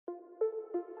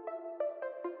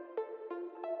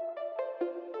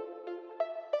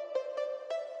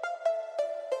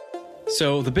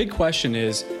So the big question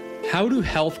is, how do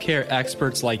healthcare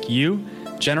experts like you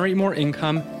generate more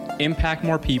income, impact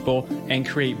more people, and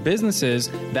create businesses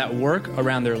that work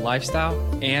around their lifestyle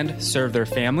and serve their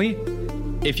family?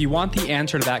 If you want the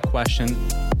answer to that question,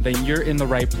 then you're in the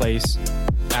right place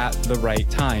at the right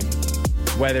time.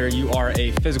 Whether you are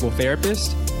a physical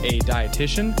therapist, a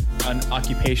dietitian, an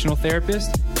occupational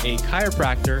therapist, a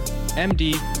chiropractor,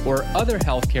 MD, or other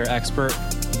healthcare expert,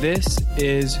 this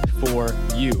is for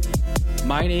you.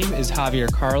 My name is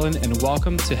Javier Carlin, and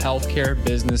welcome to Healthcare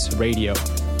Business Radio.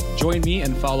 Join me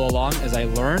and follow along as I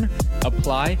learn,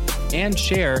 apply, and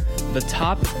share the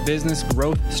top business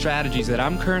growth strategies that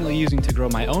I'm currently using to grow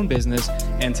my own business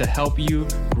and to help you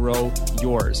grow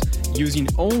yours, using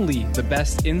only the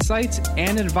best insights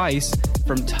and advice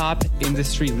from top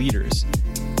industry leaders.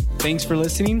 Thanks for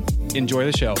listening. Enjoy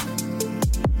the show.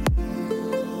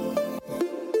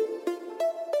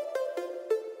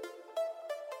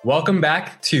 Welcome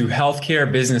back to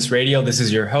Healthcare Business Radio. This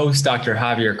is your host, Dr.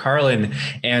 Javier Carlin.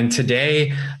 And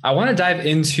today I want to dive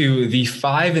into the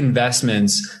 5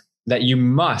 investments that you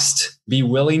must be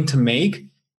willing to make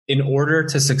in order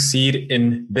to succeed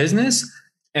in business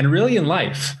and really in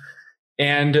life.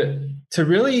 And to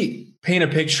really paint a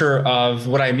picture of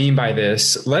what I mean by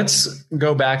this, let's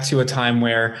go back to a time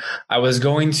where I was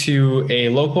going to a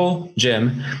local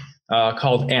gym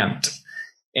called Amped.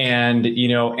 And,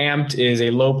 Amped is a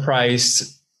low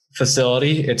price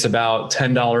facility. It's about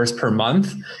 $10 per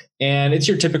month. And it's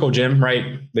your typical gym,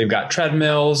 right? They've got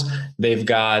treadmills, they've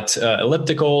got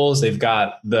ellipticals, they've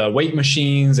got the weight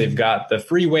machines, they've got the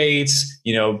free weights,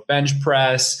 bench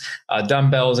press,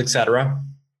 dumbbells, etc.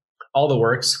 All the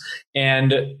works.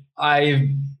 And my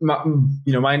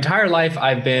entire life,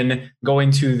 I've been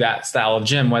going to that style of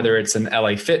gym, whether it's an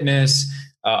LA Fitness,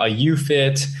 a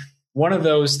YouFit, one of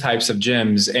those types of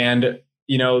gyms. And,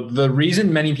 the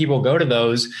reason many people go to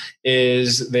those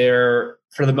is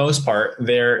for the most part,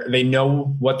 they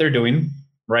know what they're doing,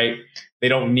 right? They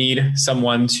don't need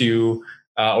someone to,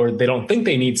 or they don't think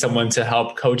they need someone to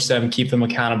help coach them, keep them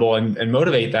accountable and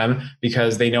motivate them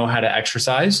because they know how to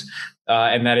exercise.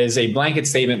 And that is a blanket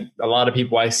statement. A lot of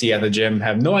people I see at the gym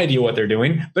have no idea what they're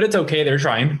doing, but it's okay. They're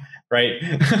trying, right?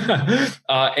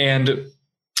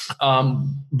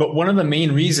 But one of the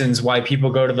main reasons why people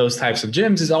go to those types of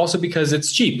gyms is also because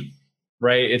it's cheap,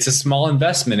 right? It's a small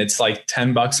investment. It's like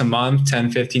 $10 a month,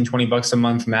 10, 15, $20 a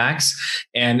month max.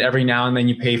 And every now and then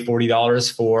you pay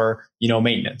 $40 for,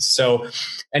 maintenance. So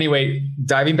anyway,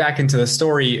 diving back into the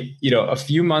story, a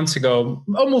few months ago,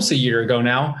 almost a year ago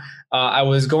now, I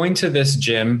was going to this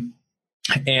gym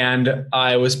and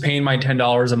I was paying my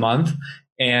 $10 a month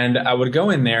and I would go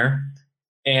in there.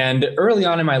 And early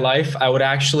on in my life, I would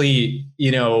actually,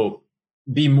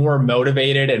 be more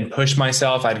motivated and push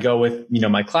myself. I'd go with,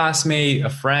 my classmate, a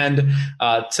friend,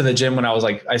 to the gym when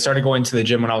I started going to the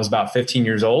gym when I was about 15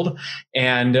 years old.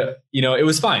 And, it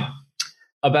was fine.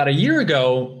 About a year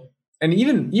ago, and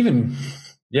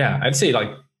I'd say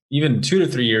even 2 to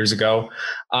 3 years ago,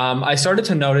 I started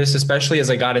to notice, especially as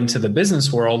I got into the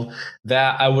business world,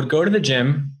 that I would go to the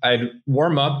gym, I'd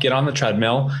warm up, get on the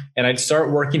treadmill, and I'd start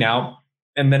working out.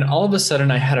 And then all of a sudden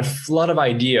I had a flood of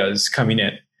ideas coming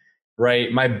in,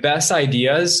 right? My best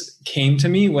ideas came to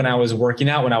me when I was working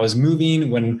out, when I was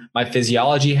moving, when my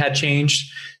physiology had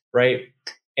changed, right?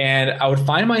 And I would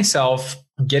find myself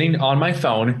getting on my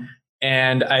phone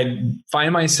and I'd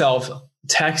find myself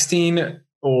texting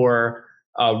or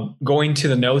going to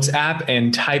the notes app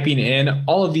and typing in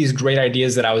all of these great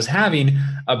ideas that I was having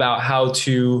about how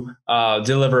to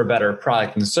deliver a better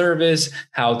product and service,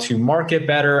 how to market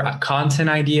better, content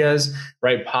ideas,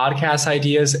 right? Podcast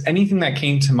ideas, anything that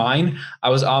came to mind. I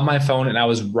was on my phone and I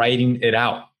was writing it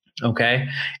out. Okay.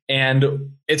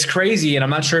 And it's crazy. And I'm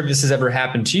not sure if this has ever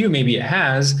happened to you. Maybe it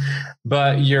has,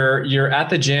 but you're at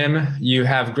the gym, you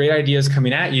have great ideas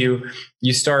coming at you.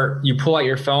 You pull out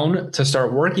your phone to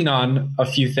start working on a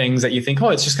few things that you think,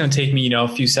 it's just going to take me, a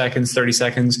few seconds, 30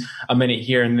 seconds, a minute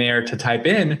here and there to type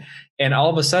in. And all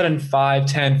of a sudden, 5,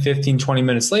 10, 15, 20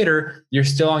 minutes later, you're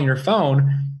still on your phone.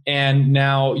 And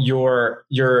now your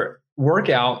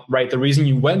workout, right? The reason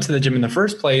you went to the gym in the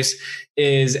first place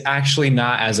is actually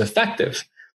not as effective.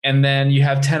 And then you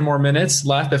have 10 more minutes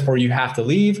left before you have to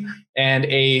leave. And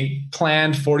a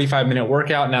planned 45-minute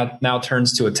workout now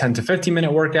turns to a 10 to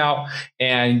 15-minute workout.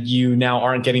 And you now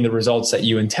aren't getting the results that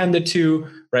you intended to,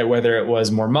 right? Whether it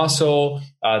was more muscle,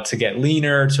 to get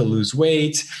leaner, to lose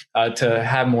weight, to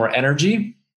have more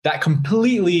energy. That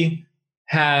completely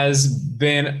has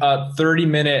been a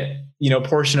 30-minute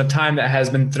portion of time that has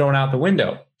been thrown out the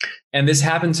window. And this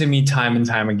happened to me time and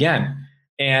time again.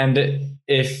 And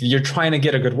if you're trying to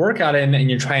get a good workout in and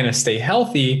you're trying to stay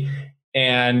healthy,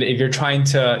 and if you're trying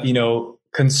to,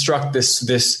 construct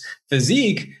this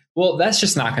physique, well, that's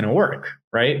just not going to work,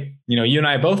 right? You and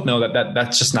I both know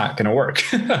that's just not going to work.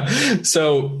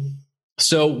 So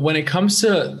when it comes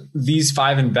to these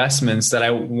 5 investments that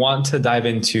I want to dive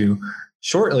into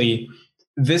shortly,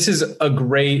 this is a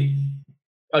great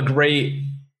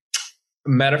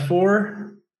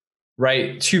metaphor,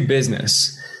 right, to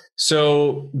business.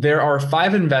 So there are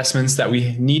 5 investments that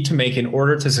we need to make in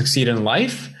order to succeed in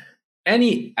life,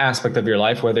 any aspect of your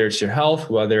life, whether it's your health,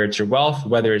 whether it's your wealth,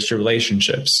 whether it's your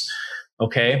relationships.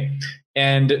 Okay.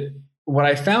 And what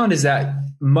I found is that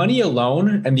money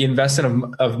alone and the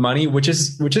investment of money, which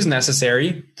is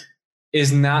necessary,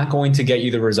 is not going to get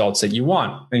you the results that you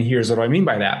want. And here's what I mean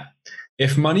by that.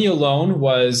 If money alone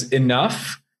was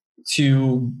enough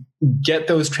to get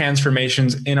those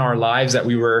transformations in our lives that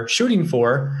we were shooting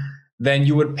for, then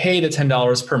you would pay the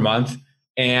 $10 per month.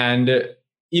 And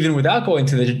even without going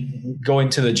to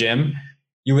the gym,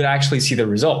 you would actually see the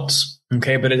results.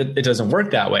 Okay. But it doesn't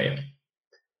work that way.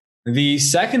 The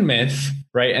second myth,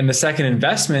 right, and the second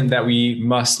investment that we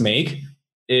must make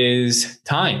is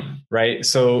time, right?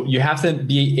 So you have to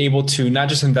be able to not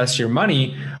just invest your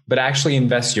money, but actually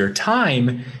invest your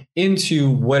time into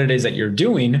what it is that you're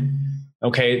doing,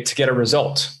 okay, to get a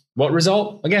result. What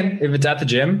result? Again, if it's at the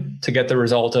gym, to get the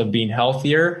result of being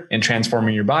healthier and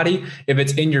transforming your body. If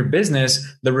it's in your business,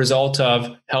 the result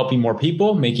of helping more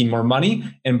people, making more money,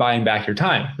 and buying back your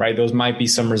time, right? Those might be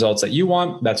some results that you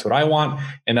want. That's what I want.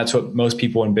 And that's what most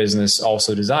people in business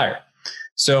also desire.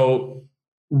 So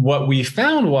what we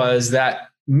found was that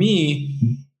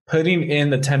me putting in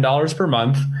the $10 per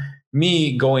month,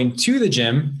 me going to the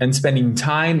gym and spending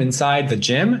time inside the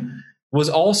gym was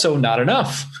also not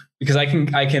enough. Because I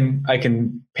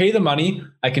can pay the money,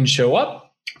 I can show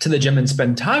up to the gym and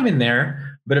spend time in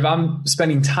there. But if I'm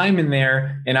spending time in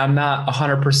there and I'm not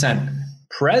 100%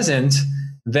 present,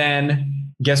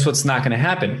 then guess what's not going to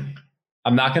happen?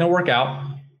 I'm not going to work out.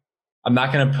 I'm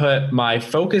not going to put my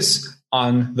focus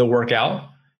on the workout,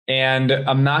 and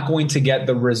I'm not going to get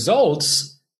the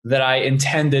results that I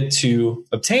intended to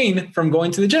obtain from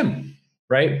going to the gym,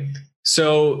 right?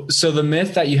 So the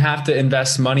myth that you have to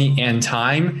invest money and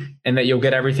time and that you'll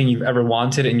get everything you've ever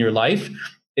wanted in your life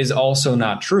is also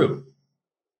not true.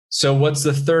 So what's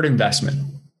the third investment?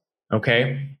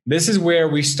 Okay. This is where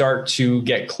we start to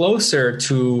get closer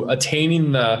to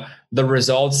attaining the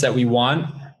results that we want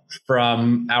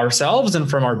from ourselves and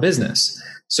from our business.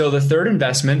 So the third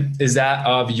investment is that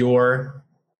of your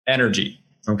energy.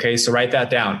 Okay. So write that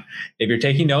down. If you're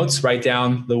taking notes, write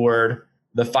down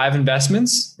the 5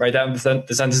 investments, write down the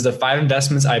sentence of 5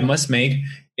 investments I must make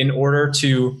in order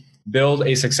to build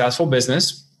a successful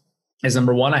business. Is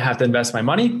number 1, I have to invest my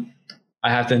money.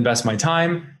 I have to invest my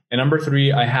time. And number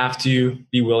 3, I have to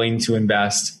be willing to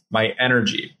invest my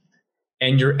energy.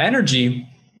 And your energy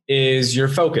is your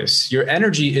focus. Your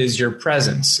energy is your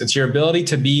presence. It's your ability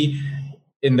to be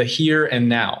in the here and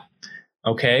now.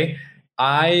 Okay.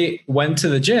 I went to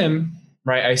the gym,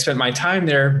 right? I spent my time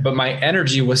there, but my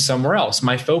energy was somewhere else.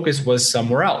 My focus was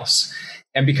somewhere else.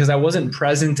 And because I wasn't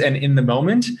present and in the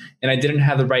moment, and I didn't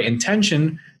have the right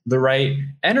intention, the right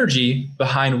energy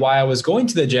behind why I was going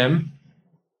to the gym,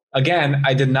 again,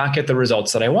 I did not get the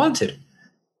results that I wanted,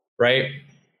 right?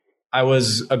 I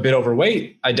was a bit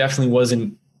overweight. I definitely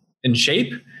wasn't in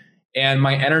shape, and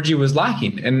my energy was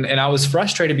lacking. And I was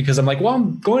frustrated because I'm like, well,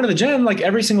 I'm going to the gym like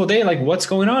every single day. Like, what's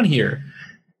going on here?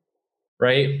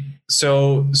 Right?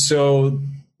 So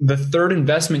the third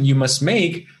investment you must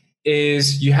make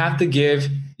is you have to give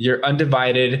your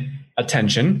undivided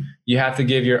attention. You have to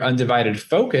give your undivided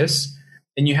focus,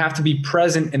 and you have to be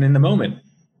present and in the moment.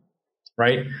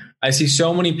 Right? I see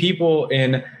so many people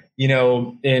in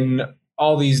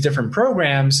all these different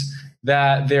programs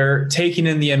that they're taking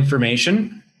in the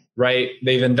information, right?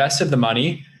 They've invested the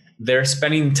money. They're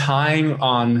spending time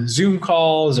on Zoom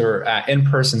calls or at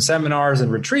in-person seminars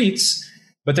and retreats,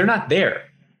 but they're not there.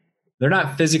 They're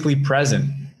not physically present.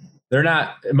 They're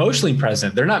not emotionally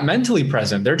present. They're not mentally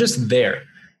present. They're just there.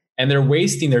 And they're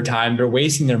wasting their time. They're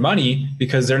wasting their money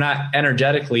because they're not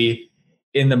energetically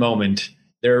in the moment.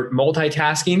 They're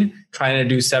multitasking, trying to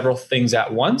do several things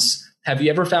at once. Have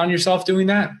you ever found yourself doing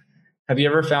that? Have you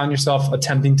ever found yourself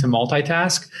attempting to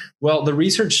multitask? Well, the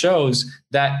research shows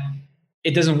that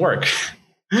it doesn't work.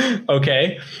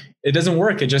 Okay? It doesn't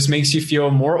work. It just makes you feel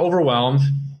more overwhelmed.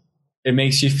 It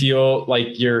makes you feel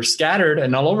like you're scattered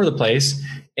and all over the place.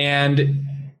 And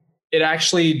it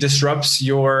actually disrupts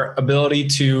your ability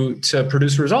to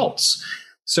produce results.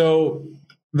 So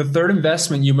the third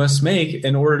investment you must make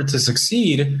in order to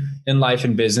succeed in life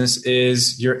and business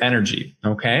is your energy.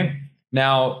 Okay.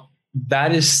 Now,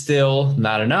 that is still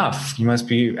not enough. You must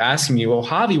be asking me, well,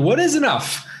 Javi, what is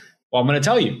enough? Well, I'm going to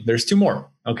tell you, there's two more.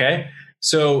 Okay.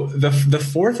 So the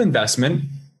fourth investment,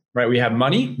 right? We have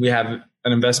money, we have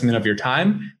an investment of your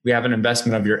time, we have an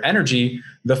investment of your energy.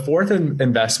 The fourth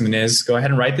investment is, go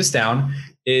ahead and write this down,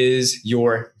 is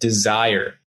your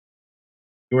desire.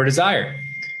 Your desire.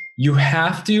 You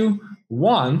have to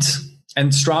want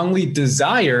and strongly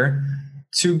desire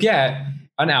to get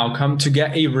an outcome, to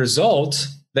get a result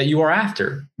that you are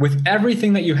after with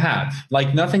everything that you have,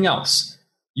 like nothing else.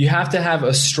 You have to have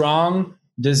a strong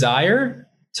desire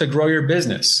to grow your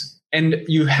business. And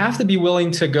you have to be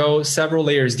willing to go several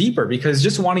layers deeper, because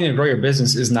just wanting to grow your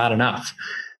business is not enough,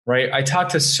 right? I talk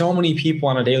to so many people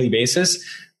on a daily basis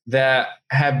that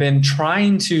have been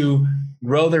trying to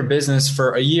grow their business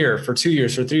for a year, for 2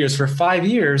 years, for 3 years, for 5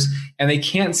 years, and they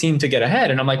can't seem to get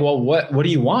ahead. And I'm like, well, what do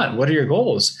you want? What are your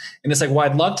goals? And it's like, well,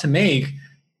 I'd love to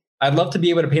be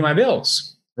able to pay my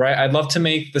bills, right? I'd love to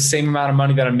make the same amount of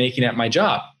money that I'm making at my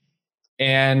job.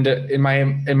 And in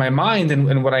my mind,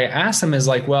 and what I ask them is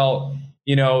like, well,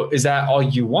 is that all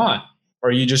you want? Or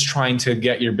are you just trying to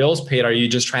get your bills paid? Are you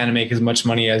just trying to make as much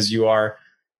money as you are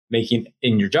making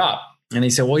in your job? And they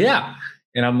say, well, yeah.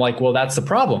 And I'm like, well, that's the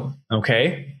problem.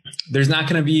 Okay. There's not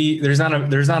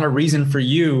a reason for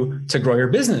you to grow your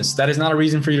business. That is not a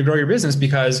reason for you to grow your business,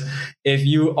 because if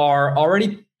you are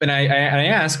already, and I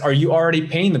ask, are you already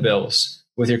paying the bills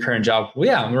with your current job? Well,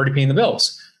 yeah, I'm already paying the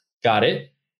bills. Got it.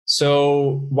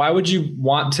 So why would you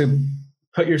want to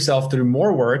put yourself through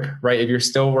more work, right? If you're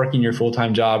still working your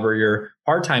full-time job or your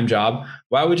part-time job,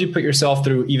 why would you put yourself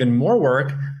through even more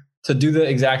work to do the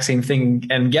exact same thing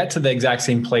and get to the exact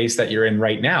same place that you're in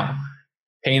right now,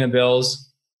 paying the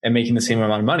bills and making the same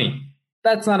amount of money?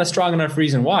 That's not a strong enough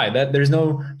reason why. That there's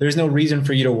no reason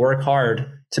for you to work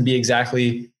hard to be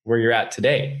exactly where you're at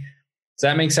today. Does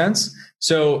that make sense?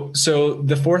 So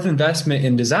the fourth investment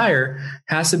in desire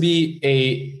has to be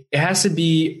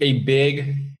a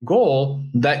big goal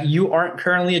that you aren't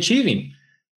currently achieving.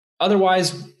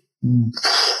 Otherwise,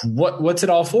 what's it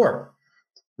all for?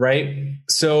 Right?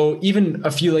 So even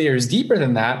a few layers deeper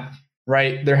than that,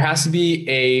 right? There has to be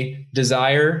a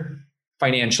desire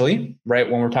financially, right?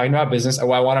 When we're talking about business,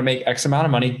 oh, I want to make X amount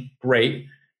of money. Great.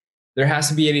 There has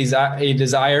to be a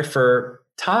desire for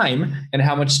time, and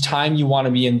how much time you want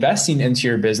to be investing into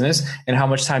your business, and how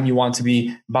much time you want to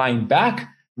be buying back,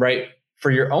 right, for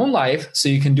your own life, so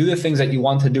you can do the things that you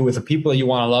want to do with the people that you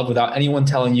want to love without anyone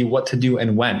telling you what to do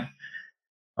and when.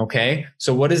 Okay.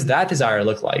 So what does that desire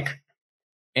look like?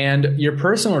 And your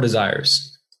personal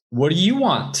desires. What do you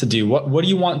want to do? What do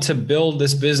you want to build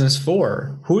this business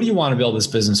for? Who do you want to build this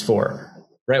business for?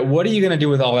 Right? What are you going to do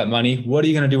with all that money? What are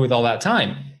you going to do with all that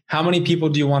time? How many people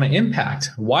do you want to impact?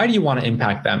 Why do you want to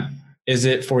impact them? Is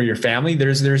it for your family?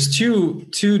 There's two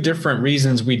different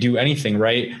reasons we do anything,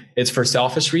 right? It's for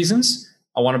selfish reasons.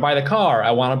 I want to buy the car.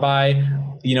 I want to buy,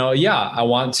 I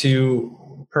want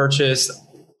to purchase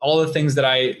all the things that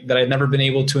I've never been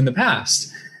able to in the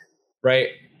past, right?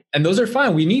 And those are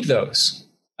fine. We need those.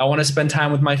 I want to spend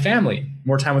time with my family,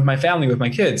 more time with my family, with my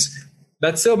kids.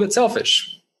 That's still a bit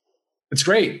selfish. It's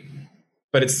great,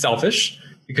 but it's selfish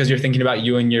because you're thinking about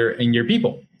you and your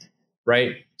people,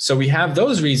 right? So we have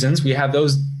those reasons, we have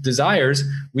those desires.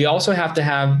 We also have to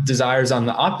have desires on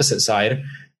the opposite side,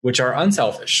 which are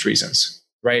unselfish reasons,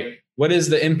 right? What is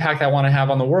the impact I want to have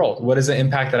on the world? What is the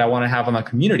impact that I want to have on the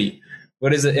community?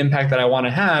 What is the impact that I want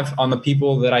to have on the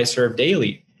people that I serve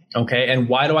daily? Okay. And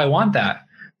why do I want that?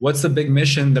 What's the big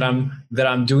mission that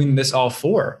I'm doing this all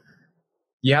for?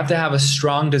 You have to have a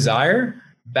strong desire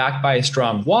backed by a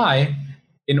strong why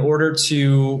in order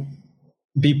to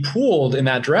be pulled in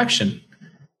that direction,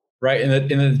 right?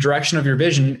 In the direction of your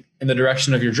vision, in the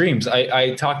direction of your dreams.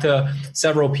 I talked to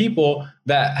several people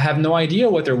that have no idea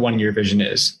what their 1-year vision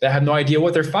is, that have no idea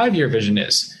what their 5-year vision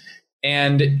is.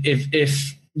 And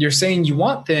if you're saying you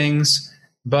want things,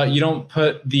 but you don't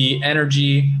put the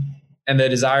energy and the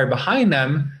desire behind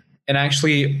them and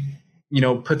actually,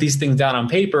 put these things down on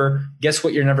paper, guess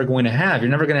what you're never going to have?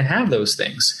 You're never going to have those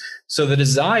things. So the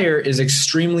desire is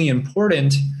extremely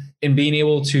important in being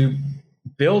able to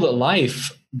build a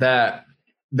life that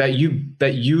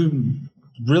you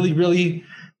really, really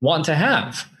want to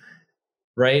have,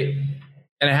 right?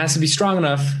 And it has to be strong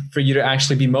enough for you to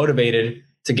actually be motivated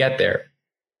to get there.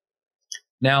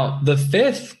 Now, the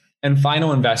fifth and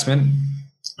final investment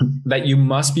that you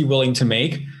must be willing to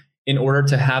make in order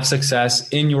to have success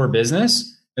in your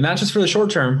business, and not just for the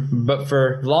short term, but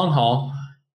for the long haul,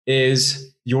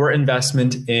 is your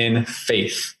investment in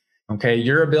faith. Okay.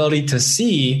 Your ability to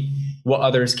see what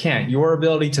others can't, your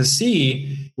ability to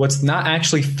see what's not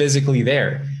actually physically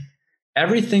there.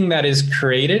 Everything that is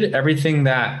created, everything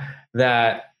that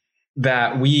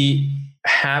we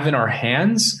have in our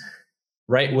hands,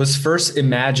 right, was first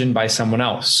imagined by someone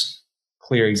else.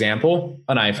 Clear example,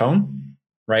 an iPhone,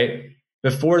 right?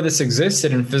 Before this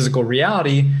existed in physical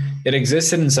reality, it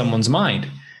existed in someone's mind,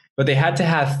 but they had to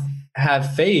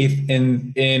have faith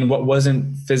in what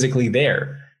wasn't physically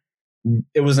there.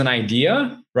 It was an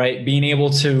idea, right? Being able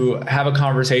to have a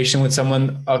conversation with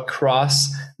someone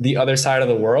across the other side of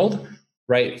the world,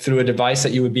 right? Through a device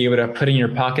that you would be able to put in your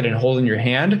pocket and hold in your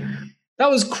hand. That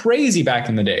was crazy back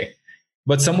in the day.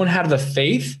 But someone had the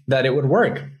faith that it would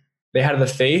work. They had the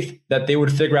faith that they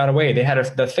would figure out a way. They had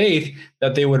the faith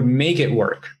that they would make it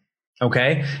work.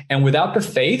 Okay. And without the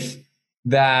faith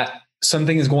that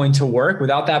something is going to work,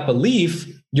 without that belief,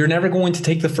 you're never going to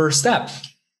take the first step,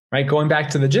 right? Going back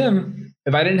to the gym,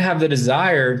 if I didn't have the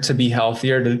desire to be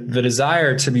healthier, the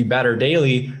desire to be better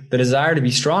daily, the desire to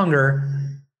be stronger,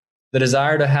 the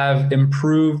desire to have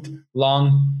improved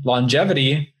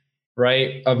longevity,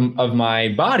 right, of my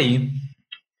body,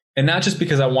 and not just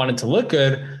because I wanted to look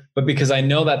good, but because I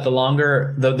know that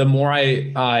the more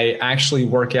I actually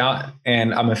work out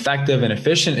and I'm effective and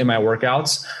efficient in my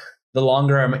workouts, the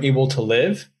longer I'm able to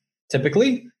live,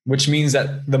 typically, which means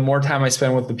that the more time I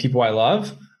spend with the people I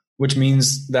love, which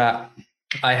means that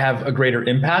I have a greater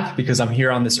impact because I'm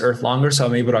here on this earth longer, so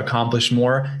I'm able to accomplish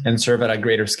more and serve at a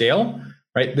greater scale,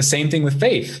 right? The same thing with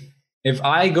faith. If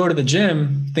I go to the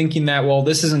gym thinking that, well,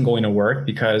 this isn't going to work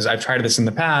because I've tried this in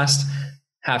the past,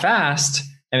 half-assed,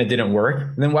 and it didn't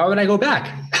work, then why would I go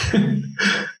back?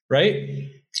 Right?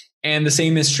 And the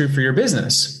same is true for your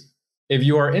business. If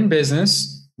you are in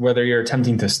business, whether you're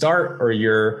attempting to start or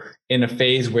you're in a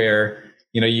phase where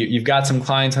you've got some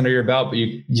clients under your belt, but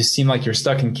you seem like you're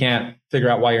stuck and can't figure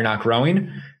out why you're not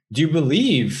growing, do you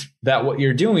believe that what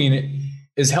you're doing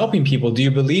is helping people? Do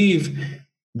you believe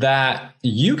that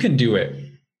you can do it?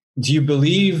 Do you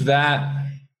believe that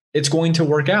it's going to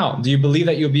work out? Do you believe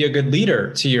that you'll be a good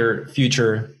leader to your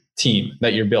future team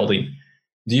that you're building?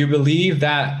 Do you believe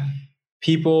that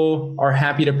people are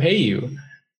happy to pay you?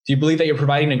 Do you believe that you're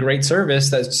providing a great service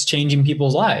that's changing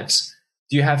people's lives?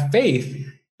 Do you have faith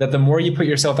that the more you put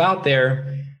yourself out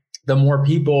there, the more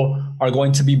people are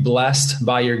going to be blessed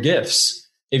by your gifts?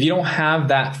 If you don't have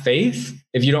that faith,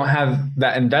 if you don't have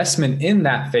that investment in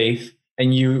that faith,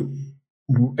 and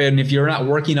if you're not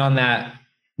working on that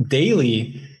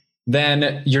daily,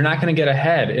 then you're not going to get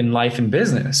ahead in life and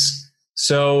business.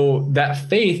 So that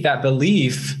faith, that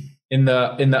belief in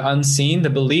the unseen, the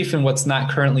belief in what's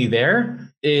not currently there,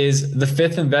 is the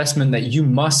fifth investment that you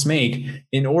must make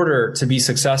in order to be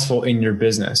successful in your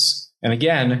business. And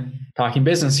again, talking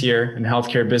business here in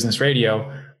Healthcare Business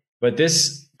Radio, but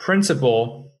this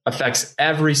principle affects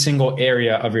every single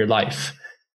area of your life.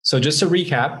 So just to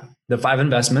recap, the 5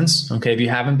 investments, okay, if you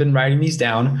haven't been writing these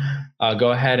down,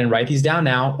 go ahead and write these down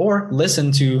now or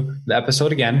listen to the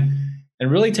episode again and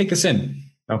really take this in,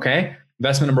 okay?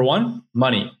 Investment number 1,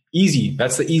 money. Easy.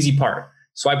 That's the easy part.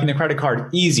 Swiping the credit card,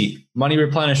 easy. Money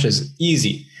replenishes,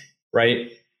 easy,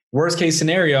 right? Worst case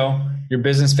scenario, your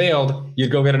business failed,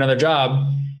 you'd go get another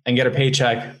job and get a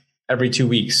paycheck every 2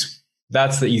 weeks.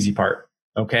 That's the easy part,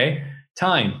 okay?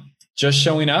 Time, just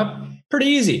showing up, pretty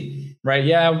easy, right?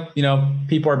 Yeah,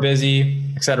 people are busy,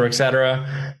 et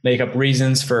cetera, make up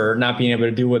reasons for not being able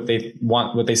to do what they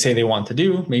want, what they say they want to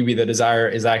do. Maybe the desire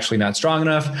is actually not strong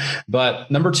enough.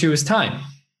 But number 2 is time.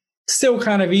 Still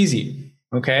kind of easy,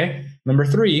 okay? Number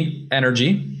 3,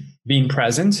 energy, being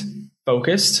present,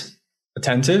 focused,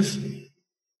 attentive,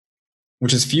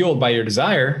 which is fueled by your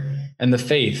desire, and the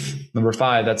faith, number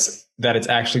 5, that it's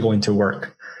actually going to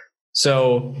work.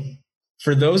 So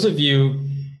for those of you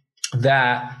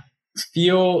that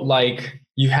feel like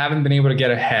you haven't been able to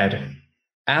get ahead,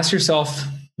 ask yourself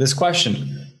this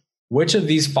question: which of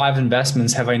these 5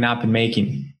 investments have I not been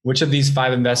making? Which of these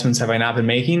 5 investments have I not been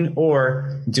making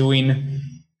or doing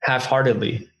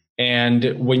half-heartedly?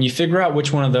 And when you figure out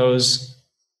which one of those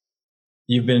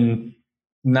you've been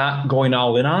not going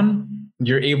all in on,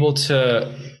 you're able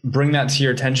to bring that to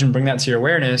your attention, bring that to your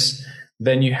awareness,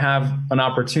 then you have an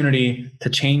opportunity to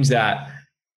change that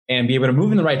and be able to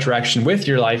move in the right direction with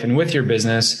your life and with your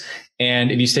business.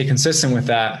 And if you stay consistent with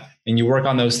that and you work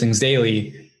on those things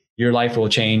daily, your life will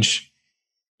change,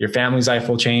 your family's life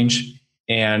will change,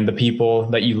 and the people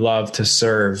that you love to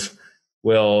serve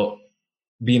will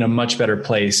be in a much better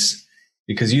place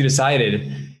because you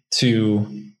decided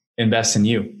to invest in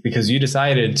you, because you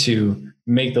decided to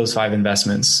make those 5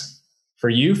 investments for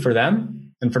you, for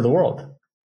them, and for the world.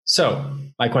 So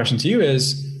my question to you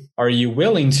is, are you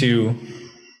willing to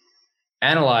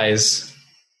analyze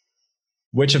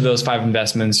which of those 5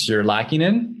 investments you're lacking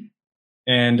in?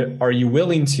 And are you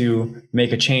willing to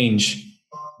make a change,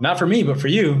 not for me, but for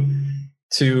you,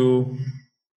 to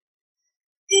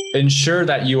ensure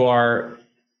that you are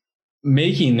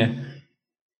making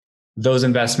those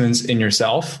investments in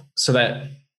yourself so that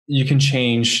you can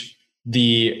change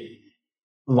the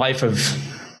life of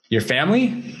your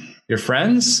family, your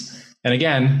friends, and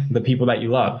again, the people that you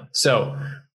love. So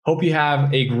hope you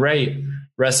have a great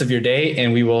rest of your day,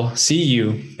 and we will see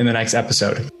you in the next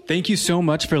episode. Thank you so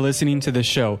much for listening to this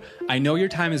show. I know your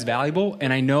time is valuable,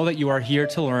 and I know that you are here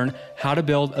to learn how to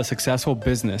build a successful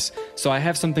business. So I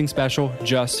have something special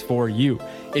just for you.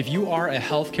 If you are a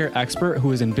healthcare expert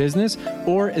who is in business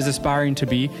or is aspiring to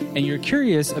be, and you're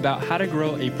curious about how to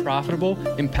grow a profitable,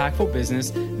 impactful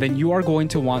business, then you are going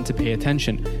to want to pay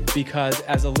attention, because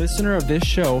as a listener of this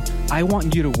show, I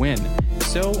want you to win.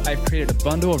 So I've created a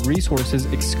bundle of resources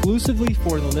exclusively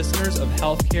for the listeners of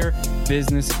Healthcare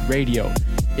Business Radio.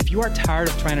 If you are tired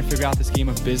of trying to figure out this game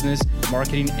of business,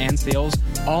 marketing, and sales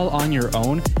all on your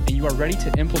own, and you are ready to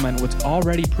implement what's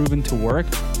already proven to work,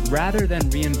 rather than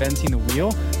reinventing the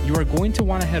wheel, you are going to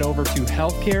want to head over to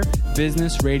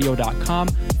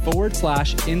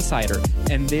healthcarebusinessradio.com/insider.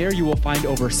 And there you will find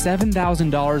over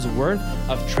 $7,000 worth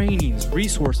of trainings,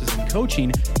 resources, and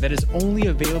coaching that is only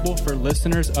available for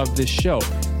listeners of this show.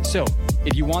 So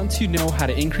if you want to know how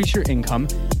to increase your income,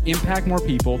 impact more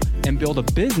people, and build a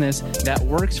business that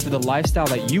works for the lifestyle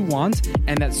that you want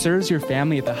and that serves your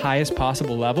family at the highest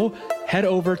possible level, head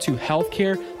over to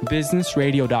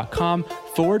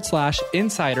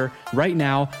healthcarebusinessradio.com/insider right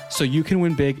now so you can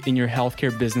win big in your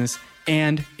healthcare business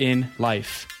and in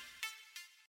life.